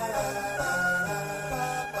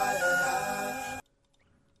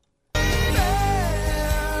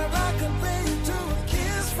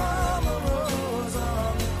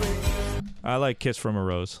 I like Kiss from a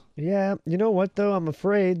Rose. Yeah, you know what, though? I'm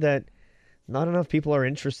afraid that not enough people are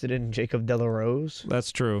interested in Jacob De La Rose.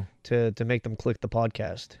 That's true. To make them click the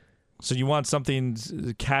podcast. So you want something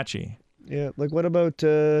catchy. Yeah, like what about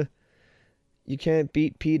You Can't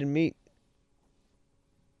Beat Pete and Meat?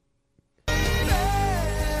 You're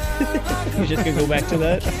just going to go back to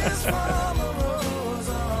that?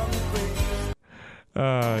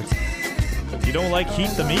 You don't like Heat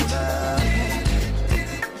the Meat?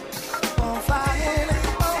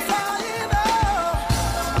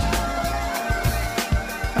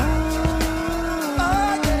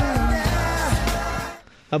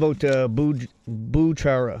 How about Boo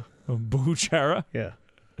Chara? Boo Chara? Yeah.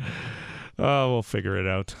 Oh, we'll figure it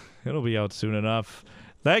out. It'll be out soon enough.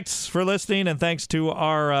 Thanks for listening, and thanks to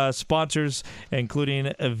our sponsors,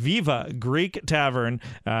 including Viva Greek Tavern.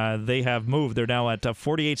 They have moved. They're now at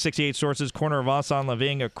 4868 Sources, corner of Vincent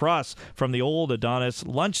Laving, across from the old Adonis.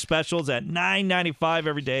 Lunch specials at $9.95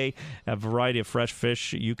 every day. A variety of fresh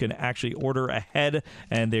fish. You can actually order ahead,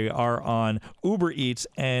 and they are on Uber Eats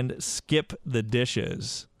and Skip the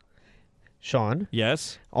Dishes. Sean?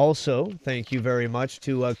 Yes? Also, thank you very much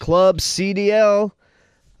to Club CDL.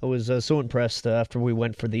 I was so impressed after we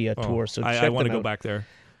went for the tour. So I want to go back there.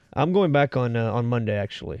 I'm going back on Monday,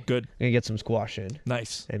 actually. Good. I'm going to get some squash in.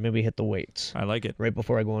 Nice. And maybe hit the weights. I like it. Right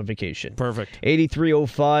before I go on vacation. Perfect.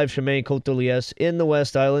 8305 Chemin Côte de Liesse in the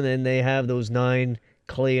West Island, and they have those 9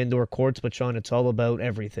 clay indoor courts. But, Sean, it's all about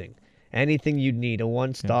everything. Anything you'd need, a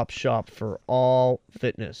one-stop shop for all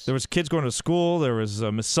fitness. There was kids going to school. There was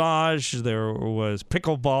a massage. There was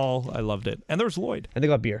pickleball. I loved it. And there was Lloyd. And they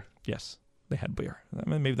got beer. Yes. They had beer. I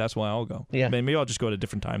mean, maybe that's why I'll go. Yeah. Maybe I'll just go at a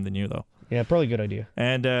different time than you, though. Yeah, probably a good idea.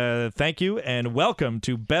 And thank you, and welcome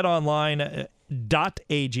to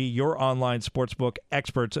BetOnline.ag, your online sportsbook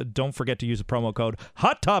experts. Don't forget to use the promo code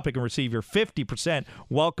Hot Topic and receive your 50%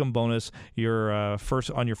 welcome bonus. Your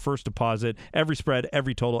first deposit. Every spread,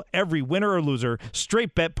 every total, every winner or loser,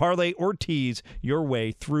 straight bet, parlay, or tease your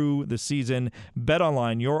way through the season.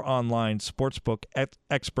 BetOnline, your online sportsbook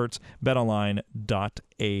experts. BetOnline.ag.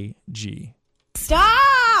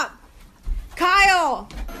 Stop! Kyle!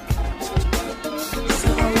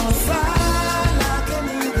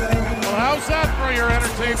 Well, how's that for your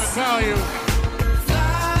entertainment value?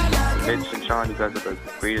 Mitch and Sean, you guys are the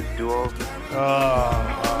greatest duo.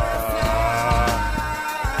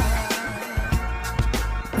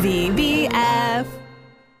 VBF.